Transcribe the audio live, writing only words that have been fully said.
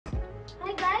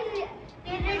Hi guys,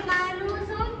 we did Manu's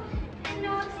home and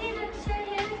Noxy Raksha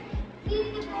here.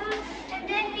 And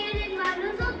then we did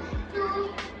Manu's home. So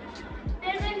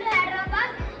we're going to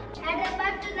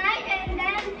Hyderabad tonight, and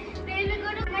then we will go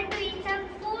to eat some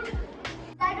food.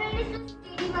 That one is so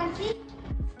steady, Mansi.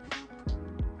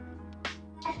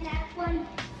 That one.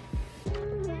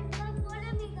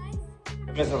 Follow me, guys.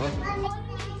 Okay, Safa. Follow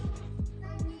me.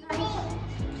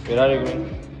 Where are you going?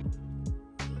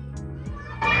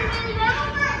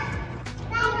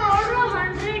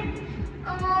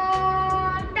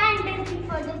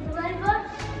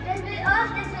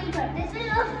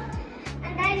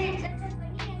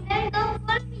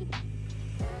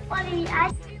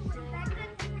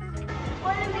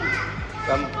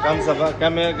 Come, Safa.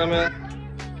 Come here, come here.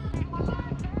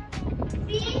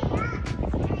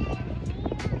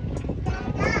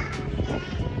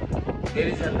 Here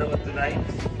is Hyderabad tonight.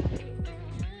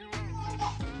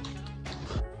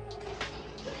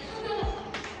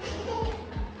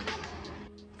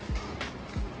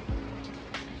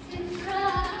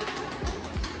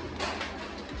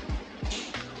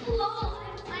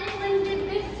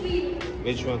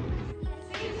 Which one?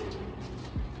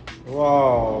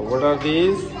 Wow, what are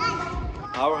these?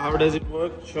 How does it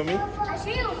work? Show me.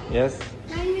 Yes.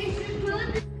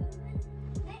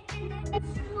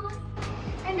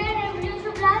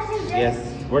 Yes.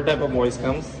 What type of voice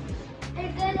comes?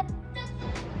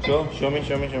 Show me.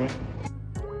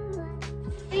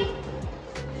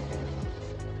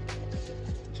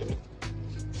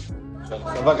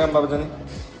 Safa, come, Babajani.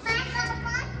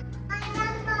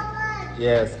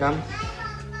 Yes, come.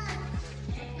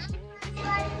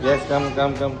 Yes, come.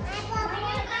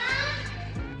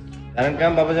 Darren,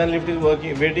 come. Babajan lift is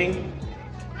working, waiting.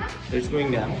 It's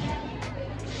going down.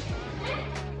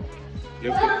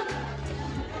 Lift it.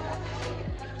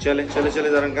 Chale,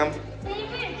 Darren, come.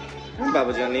 Come,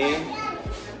 Babajani.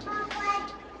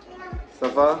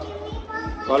 Safa,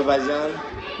 call Baijan.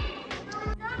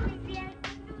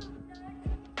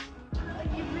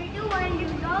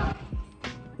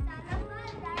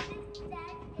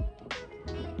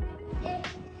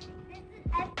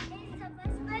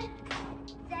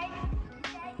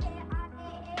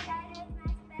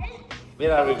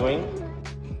 Where are we going?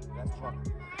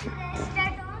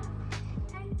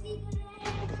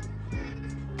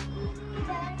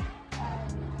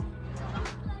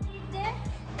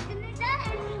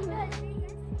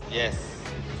 Yes.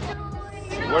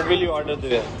 What will you order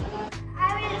there? I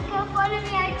will follow me.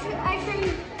 I show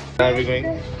you. Where are we going?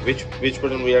 Which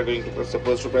button we are going to press?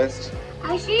 Supposed to press?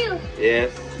 I show you.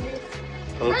 Yes.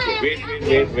 Okay.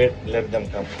 Wait. Let them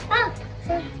come.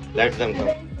 Let them come.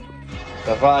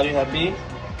 Safa, are you happy?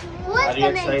 Are you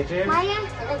excited? I am.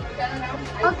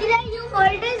 Okay, then you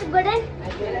hold this button.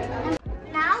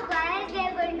 Now, guys, we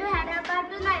are going to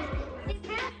Hyderabad tonight.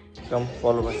 Come,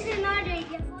 follow us. This is not ready.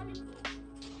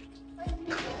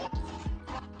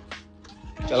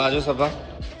 Chal, aajo, Safa.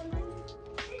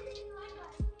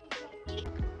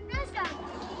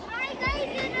 Hi, guys,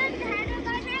 this is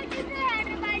Hyderabad. This is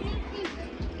Hyderabad.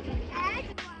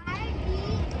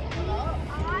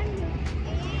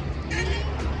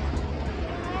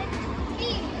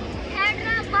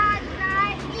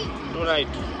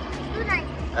 Tonight.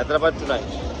 Hyderabad tonight.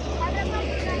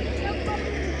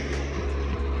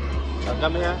 Now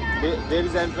come here. There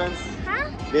is entrance. Huh?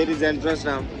 There is entrance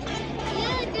now.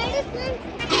 Yeah, there is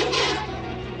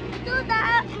So the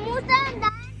Musa and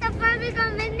Safa will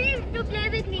come with me to play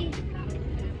with me.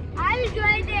 I will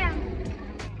join them.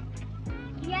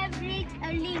 We have reached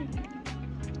early.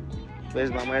 Where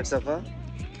is Mama and Safa?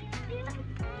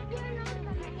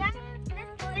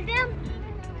 Let's hold them.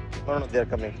 No, they are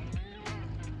coming.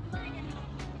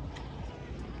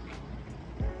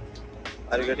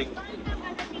 Are you getting?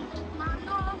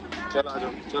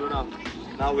 Chalo now.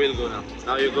 Now we'll go now.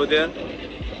 Now you go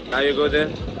there.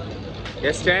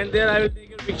 Yes, stand there. I will take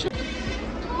your picture.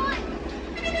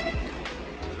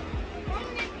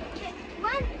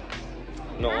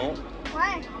 No.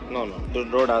 Why? No.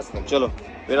 Don't ask them. Chalo.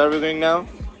 Where are we going now?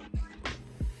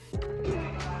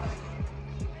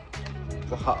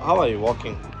 So how are you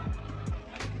walking?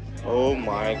 Oh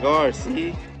my God!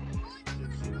 See.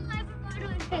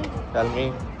 Tell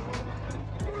me,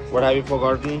 what have you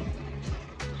forgotten?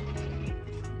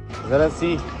 Let us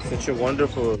see. Such a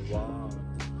wonderful. Wow.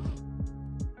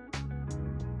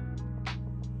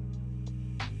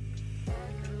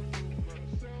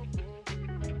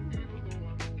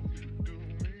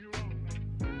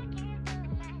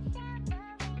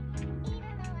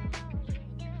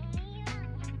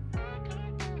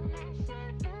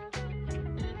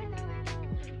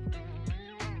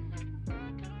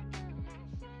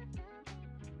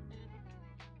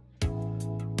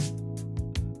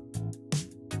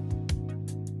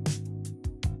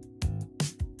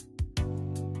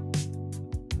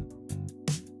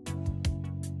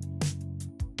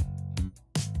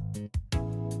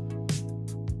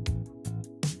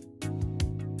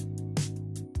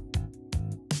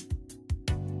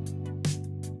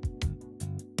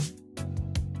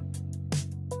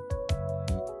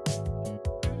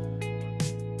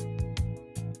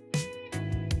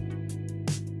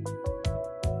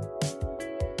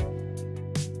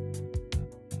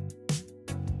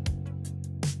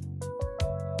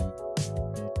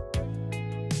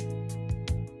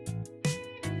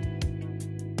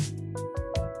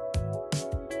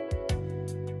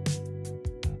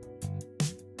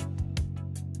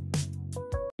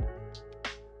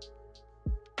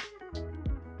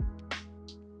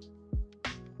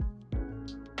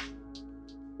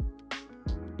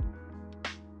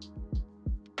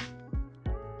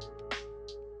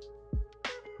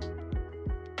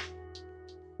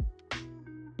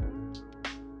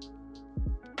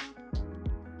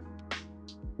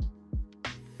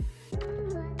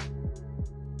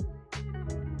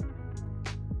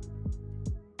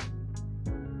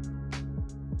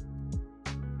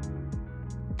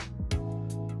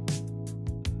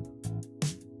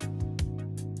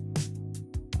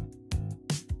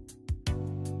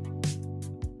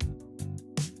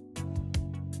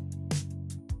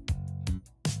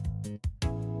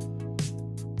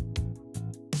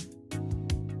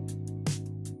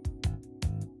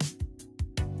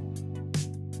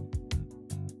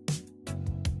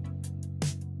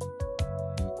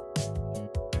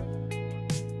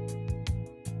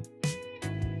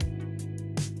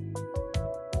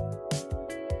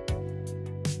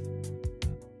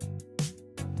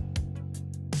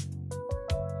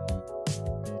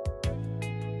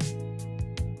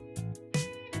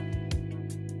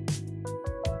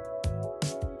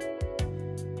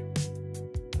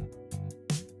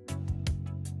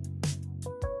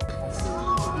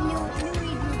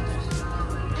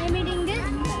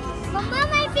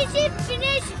 fish is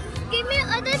finished. Give me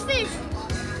other fish.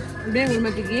 Bring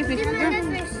Urmati, give fish. Give me other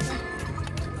fish.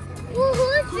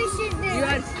 Whose fish is this?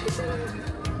 Yours.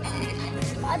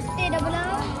 Atte double.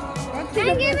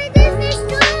 And give me this fish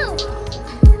too.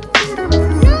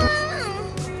 No.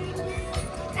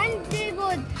 And they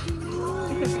both.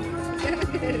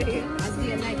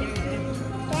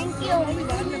 Thank you.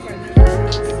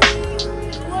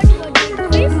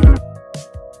 What fish?